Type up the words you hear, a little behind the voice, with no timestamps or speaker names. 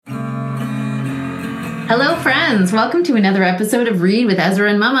Hello, friends. Welcome to another episode of Read with Ezra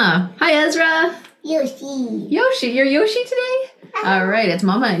and Mama. Hi, Ezra. Yoshi. Yoshi. You're Yoshi today? All right. It's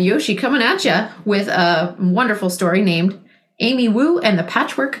Mama and Yoshi coming at you with a wonderful story named Amy Wu and the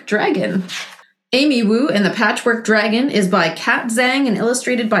Patchwork Dragon. Amy Wu and the Patchwork Dragon is by Kat Zhang and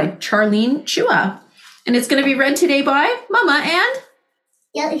illustrated by Charlene Chua. And it's going to be read today by Mama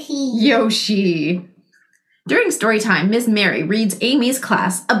and Yoshi. During story time, Miss Mary reads Amy's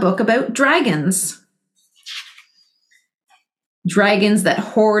class a book about dragons. Dragons that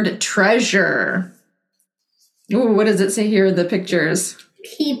hoard treasure. Ooh, what does it say here in the pictures?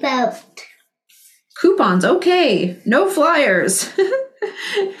 Keep out. Coupons, okay. No flyers.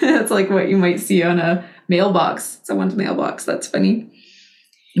 That's like what you might see on a mailbox. Someone's mailbox. That's funny.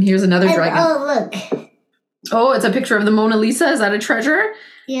 And here's another dragon. Oh, look. Oh, it's a picture of the Mona Lisa. Is that a treasure?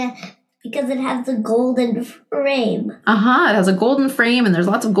 Yeah, because it has a golden frame. It has a golden frame, and there's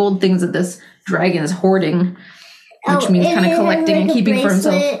lots of gold things that this dragon is hoarding. Which means kind of collecting and keeping for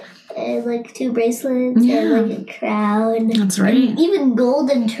himself. And like 2 bracelets and like a crown. That's right. And even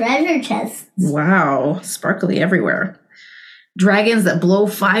golden treasure chests. Wow. Sparkly everywhere. Dragons that blow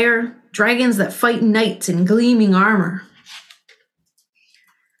fire. Dragons that fight knights in gleaming armor.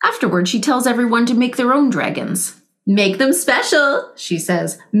 Afterward, she tells everyone to make their own dragons. Make them special, she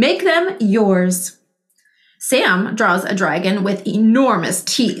says. Make them yours. Sam draws a dragon with enormous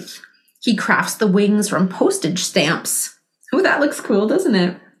teeth. He crafts the wings from postage stamps. Oh, that looks cool, doesn't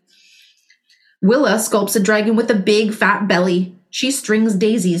it? Willa sculpts a dragon with a big, fat belly. She strings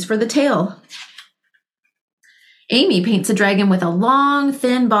daisies for the tail. Amy paints a dragon with a long,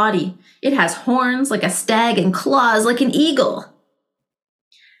 thin body. It has horns like a stag and claws like an eagle.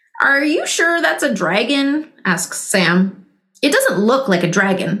 Are you sure that's a dragon? Asks Sam. It doesn't look like a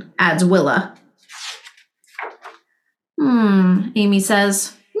dragon, adds Willa. Amy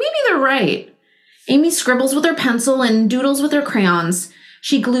says. Maybe they're right. Amy scribbles with her pencil and doodles with her crayons.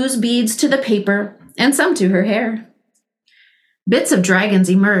 She glues beads to the paper and some to her hair. Bits of dragons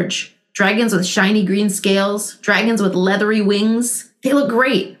emerge. Dragons with shiny green scales, dragons with leathery wings. They look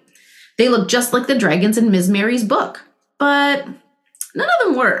great. They look just like the dragons in Miss Mary's book. But none of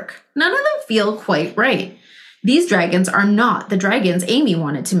them work. None of them feel quite right. These dragons are not the dragons Amy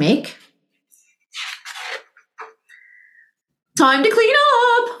wanted to make. Time to clean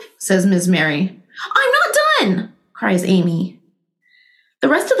up, says Miss Mary. I'm not done, cries Amy. The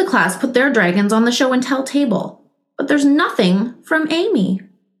rest of the class put their dragons on the show and tell table, but there's nothing from Amy.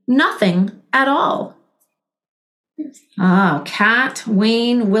 Nothing at all. Kat,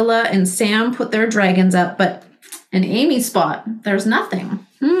 Wayne, Willa, and Sam put their dragons up, but in Amy's spot, there's nothing.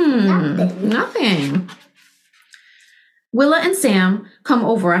 Nothing. Willa and Sam come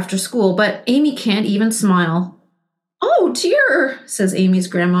over after school, but Amy can't even smile. Oh, dear, says Amy's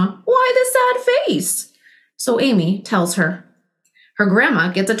grandma. Why the sad face? So Amy tells her. Her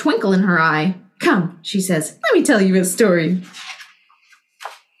grandma gets a twinkle in her eye. Come, she says, let me tell you a story.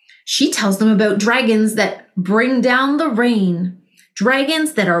 She tells them about dragons that bring down the rain.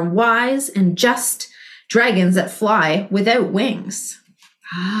 Dragons that are wise and just. Dragons that fly without wings.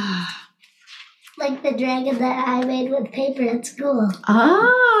 Like the dragon that I made with paper at school.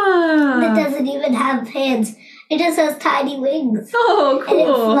 That doesn't even have hands. It just has tiny wings. Oh, cool. And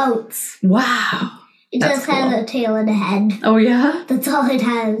it floats. Wow. It just has a tail and a head. Oh, yeah? That's all it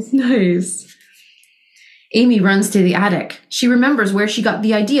has. Nice. Amy runs to the attic. She remembers where she got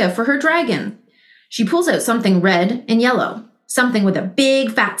the idea for her dragon. She pulls out something red and yellow. Something with a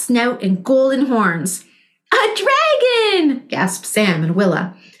big fat snout and golden horns. A dragon! Gasp Sam and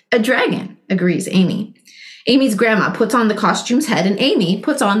Willa. A dragon, agrees Amy. Amy's grandma puts on the costume's head and Amy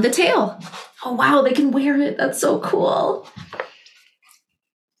puts on the tail. Oh, wow, they can wear it. That's so cool.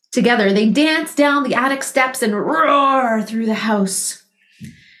 Together, they dance down the attic steps and roar through the house.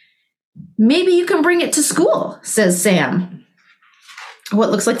 Maybe you can bring it to school, says Sam. Oh, it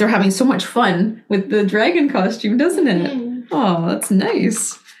looks like they're having so much fun with the dragon costume, doesn't it? Oh, that's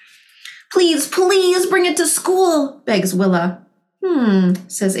nice. Please bring it to school, begs Willa.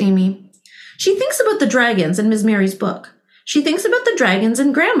 Says Amy. She thinks about the dragons in Miss Mary's book. She thinks about the dragons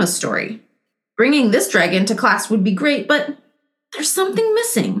in Grandma's story. Bringing this dragon to class would be great, but there's something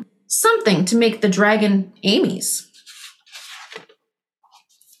missing. Something to make the dragon Amy's.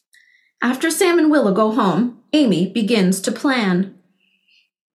 After Sam and Willa go home, Amy begins to plan.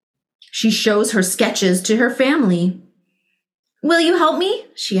 She shows her sketches to her family. Will you help me?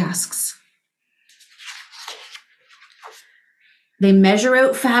 She asks. They measure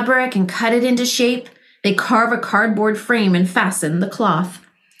out fabric and cut it into shape. They carve a cardboard frame and fasten the cloth.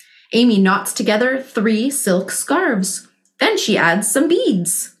 Amy knots together 3 silk scarves. Then she adds some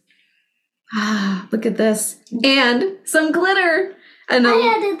beads. Ah, look at this. And some glitter. And I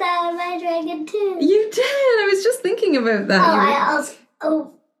added that on my dragon too. You did. I was just thinking about that.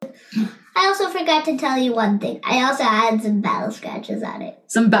 I also forgot to tell you one thing. I also added some battle scratches on it.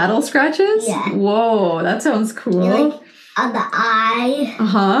 Some battle scratches? Yeah. Whoa, that sounds cool. Like on the eye.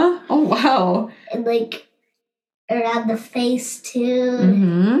 Uh-huh. Oh, wow. And like around the face too.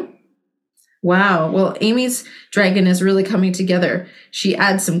 Mm-hmm. Wow. Well, Amy's dragon is really coming together. She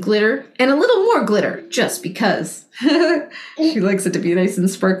adds some glitter and a little more glitter just because. She likes it to be nice and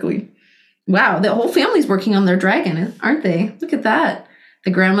sparkly. Wow. The whole family's working on their dragon, aren't they? Look at that. The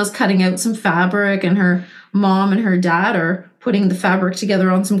grandma's cutting out some fabric and her mom and her dad are putting the fabric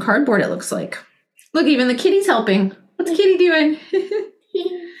together on some cardboard, it looks like. Look, even the kitty's helping. What's Kitty doing?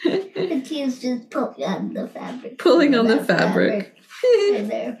 The kitty's just pulling on the fabric. Pulling on the fabric. Right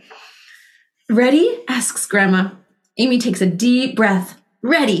there. Ready? Asks Grandma. Amy takes a deep breath.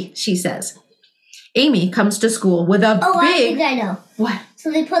 Ready, she says. Amy comes to school with a I big... think I know. What?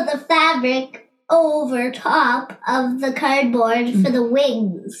 So they put the fabric over top of the cardboard for the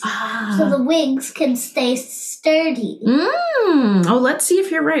wings. Ah. So the wings can stay sturdy. Oh, let's see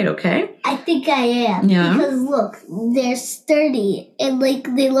if you're right, okay? I think I am. Yeah. Because look, they're sturdy and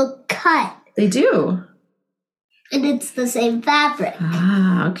like they look cut. They do. And it's the same fabric.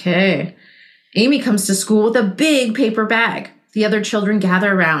 Ah, okay. Amy comes to school with a big paper bag. The other children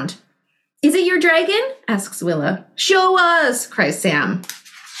gather around. Is it your dragon? Asks Willa. Show us, cries Sam.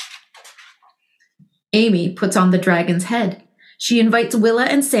 Amy puts on the dragon's head. She invites Willa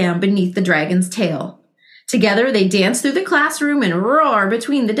and Sam beneath the dragon's tail. Together, they dance through the classroom and roar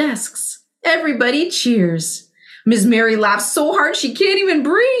between the desks. Everybody cheers. Miss Mary laughs so hard she can't even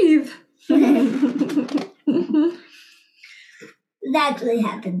breathe. That actually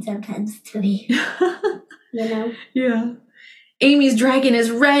happens sometimes to me. You know? Yeah. Amy's dragon is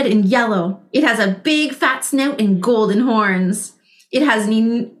red and yellow. It has a big fat snout and golden horns. It has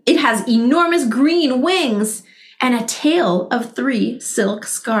enormous green wings and a tail of 3 silk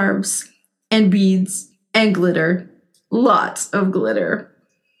scarves and beads and glitter. Lots of glitter.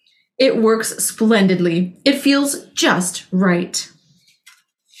 It works splendidly. It feels just right.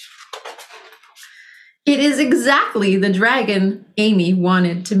 It is exactly the dragon Amy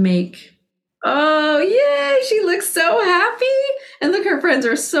wanted to make. Oh, yay! She looks so happy. And look, her friends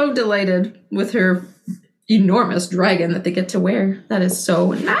are so delighted with her enormous dragon that they get to wear. That is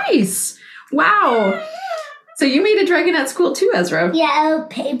so nice. Wow. So you made a dragon at school too, Ezra? Yeah, out of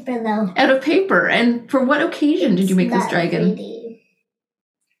paper though. Out of paper. And for what occasion did you make this dragon? 3D.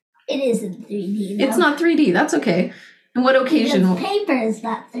 It isn't 3D though. It's not 3D. That's okay. And what occasion? Because paper is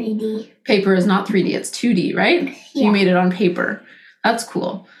not 3D. Paper is not 3D. It's 2D, right? Yeah. You made it on paper. That's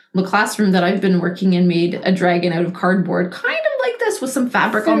cool. The classroom that I've been working in made a dragon out of cardboard, kind of like this with some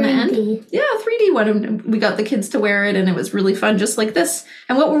fabric on the end. Yeah, 3D one. We got the kids to wear it and it was really fun, just like this.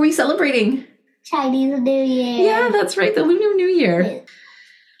 And what were we celebrating? Chinese New Year. Yeah, that's right, the Lunar New Year. Yeah.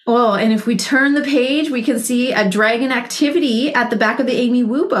 Oh, and if we turn the page, we can see a dragon activity at the back of the Amy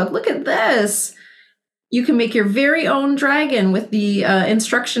Woo book. Look at this. You can make your very own dragon with the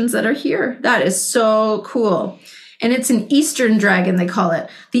instructions that are here. That is so cool. And it's an Eastern dragon, they call it.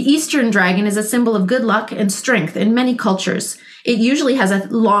 The Eastern dragon is a symbol of good luck and strength in many cultures. It usually has a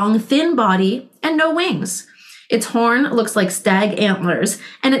long, thin body and no wings. Its horn looks like stag antlers,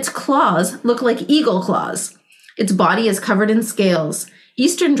 and its claws look like eagle claws. Its body is covered in scales.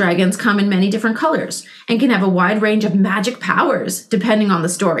 Eastern dragons come in many different colors and can have a wide range of magic powers, depending on the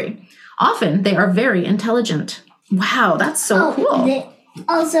story. Often, they are very intelligent. Wow, that's so cool.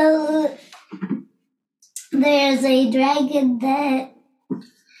 Also, there's a dragon that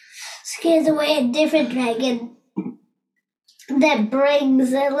scares away a different dragon that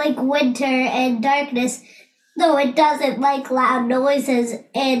brings like winter and darkness. No, it doesn't like loud noises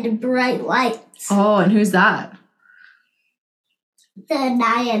and bright lights. Oh, and who's that? The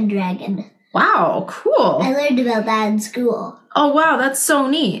Nyan dragon. Wow, cool. I learned about that in school. Oh, wow, that's so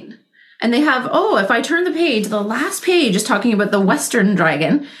neat. And they have, if I turn the page, the last page is talking about the Western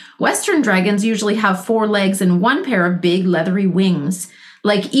dragon. Western dragons usually have 4 legs and 1 pair of big leathery wings.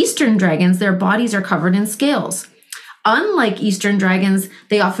 Like Eastern dragons, their bodies are covered in scales. Unlike Eastern dragons,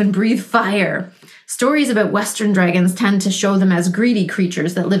 they often breathe fire. Stories about Western dragons tend to show them as greedy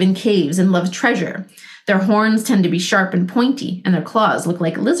creatures that live in caves and love treasure. Their horns tend to be sharp and pointy, and their claws look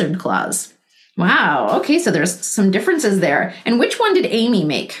like lizard claws. Wow, okay, so there's some differences there. And which one did Amy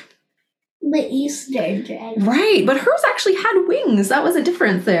make? The Eastern dragon. Right, but hers actually had wings. That was a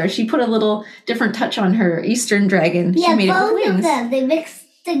difference there. She put a little different touch on her Eastern dragon. Yeah, she made both it with wings. of them. They mixed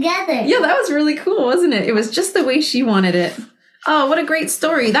together. Yeah, that was really cool, wasn't it? It was just the way she wanted it. Oh, what a great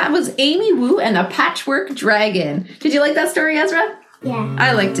story. That was Amy Wu and a Patchwork Dragon. Did you like that story, Ezra? Yeah.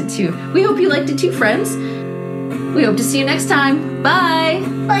 I liked it too. We hope you liked it too, friends. We hope to see you next time. Bye.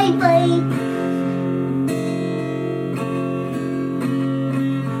 Bye bye.